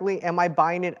correctly? Am I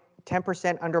buying it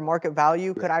 10% under market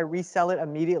value? Could I resell it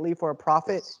immediately for a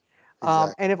profit? Yes.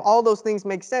 Exactly. And if all those things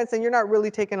make sense, then you're not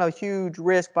really taking a huge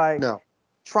risk by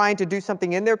trying to do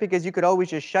something in there, because you could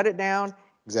always just shut it down.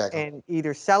 Exactly. And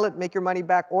either sell it, make your money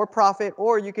back, or profit,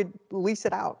 or you could lease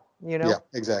it out, you know? Yeah,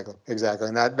 exactly.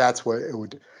 And that's what it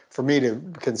would, for me to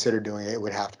consider doing it, it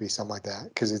would have to be something like that.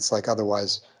 Because it's like,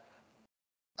 otherwise,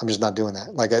 I'm just not doing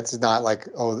that. Like, it's not like,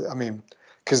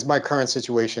 because my current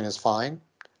situation is fine.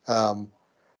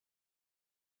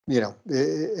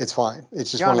 It's fine.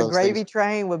 It's just You're one on of a those gravy things.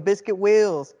 train with biscuit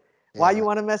wheels. Why you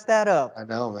want to mess that up? I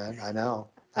know, man. I know.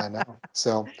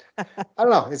 So I don't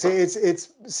know. It's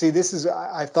see, this is,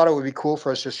 I thought it would be cool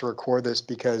for us just to record this,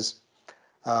 because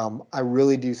I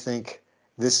really do think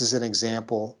this is an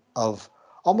example of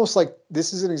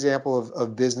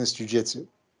business jiu-jitsu,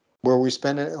 where we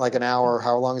spend like an hour,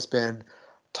 however long it's been,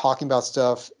 talking about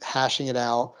stuff, hashing it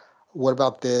out. What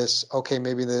about this? Okay,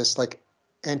 maybe this,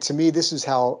 and to me, this is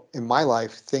how, in my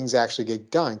life, things actually get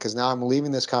done. Because now I'm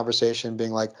leaving this conversation being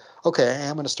like, okay, I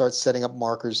am going to start setting up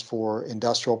markers for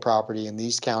industrial property in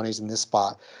these counties in this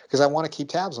spot, because I want to keep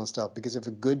tabs on stuff. Because if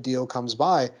a good deal comes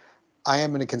by, I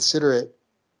am going to consider it,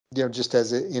 just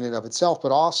as it in and of itself,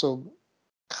 but also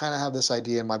kind of have this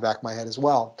idea in my back of my head as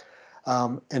well.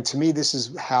 And to me, this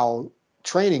is how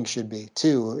training should be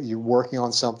too. You're working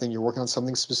on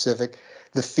something specific.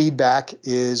 The feedback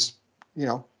is,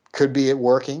 could be it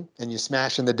working and you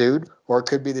smashing the dude, or it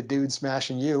could be the dude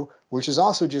smashing you, which is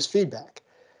also just feedback.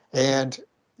 And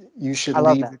you should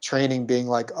leave the training being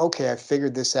like, okay, I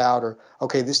figured this out, or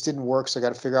okay, this didn't work, so I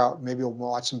got to figure out, maybe I'll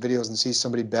watch some videos and see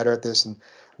somebody better at this, and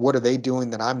what are they doing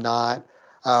that I'm not?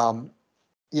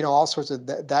 All sorts of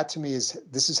that to me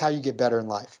this is how you get better in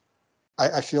life.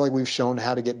 I feel like we've shown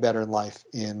how to get better in life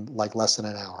in like less than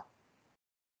an hour.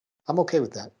 I'm okay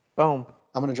with that. Boom.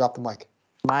 I'm going to drop the mic.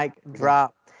 Mic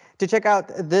drop. To check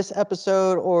out this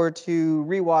episode, or to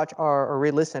rewatch or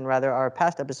re-listen rather our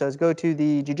past episodes, go to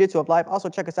the Jiu-Jitsu of Life. Also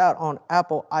check us out on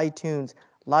Apple, iTunes.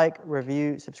 Like,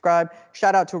 review, subscribe.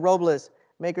 Shout out to Robles,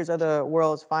 makers of the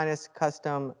world's finest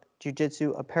custom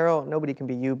Jiu-Jitsu apparel. Nobody can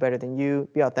be you better than you.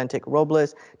 Be authentic,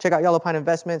 Robles. Check out Yellow Pine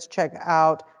Investments. Check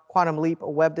out Quantum Leap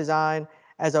Web Design.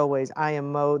 As always, I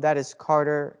am Mo. That is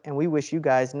Carter. And we wish you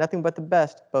guys nothing but the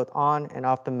best, both on and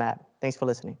off the mat. Thanks for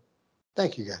listening.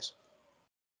 Thank you, guys.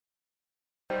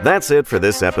 That's it for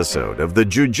this episode of the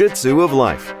Jiu-Jitsu of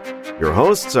Life. Your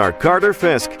hosts are Carter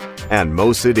Fisk and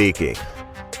Mo Siddiqui.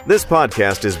 This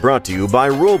podcast is brought to you by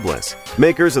Robles,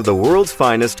 makers of the world's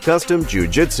finest custom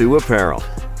Jiu-Jitsu apparel.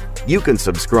 You can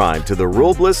subscribe to the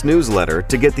Robles newsletter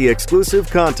to get the exclusive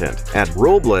content at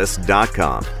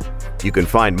robles.com. You can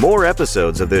find more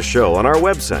episodes of this show on our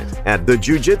website at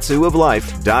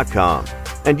thejujitsuoflife.com.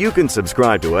 And you can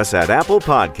subscribe to us at Apple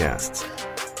Podcasts.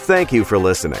 Thank you for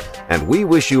listening, and we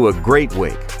wish you a great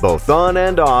week, both on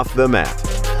and off the mat.